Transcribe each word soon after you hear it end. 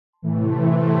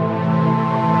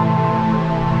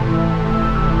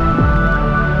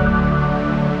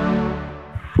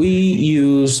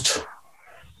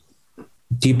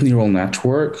deep neural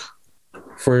network,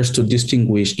 first to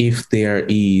distinguish if there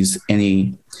is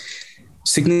any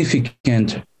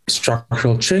significant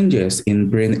structural changes in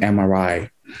brain MRI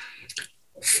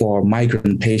for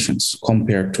migraine patients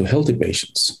compared to healthy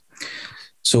patients.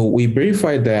 So we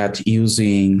verified that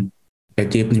using a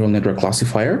deep neural network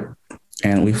classifier,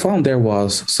 and we found there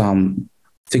was some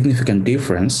significant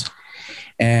difference.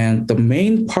 And the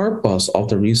main purpose of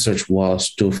the research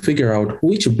was to figure out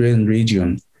which brain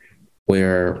region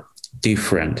were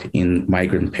different in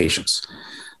migraine patients.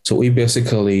 So we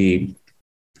basically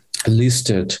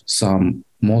listed some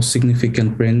most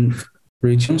significant brain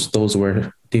regions. Those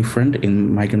were different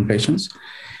in migraine patients.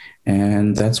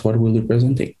 And that's what we'll be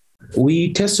presenting.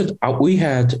 We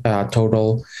had a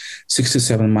total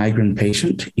 67 migraine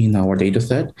patients in our data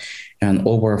set and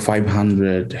over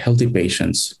 500 healthy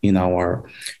patients in our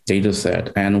data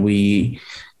set. And we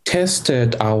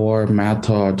tested our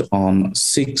method on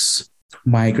 6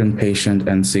 migraine patients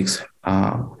and 6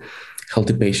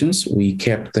 healthy patients. We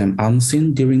kept them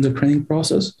unseen during the training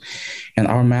process. And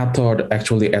our method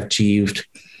actually achieved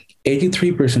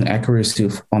 83% accuracy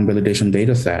on validation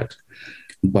data set.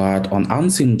 But on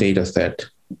unseen data set,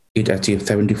 it achieved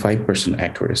 75%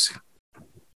 accuracy.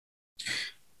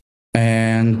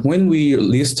 And when we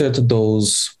listed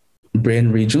those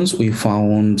brain regions, we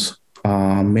found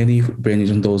many brain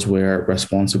regions, those were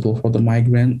responsible for the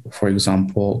migraine. For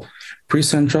example,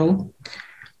 precentral,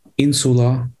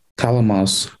 insular,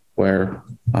 thalamus were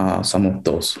some of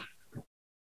those.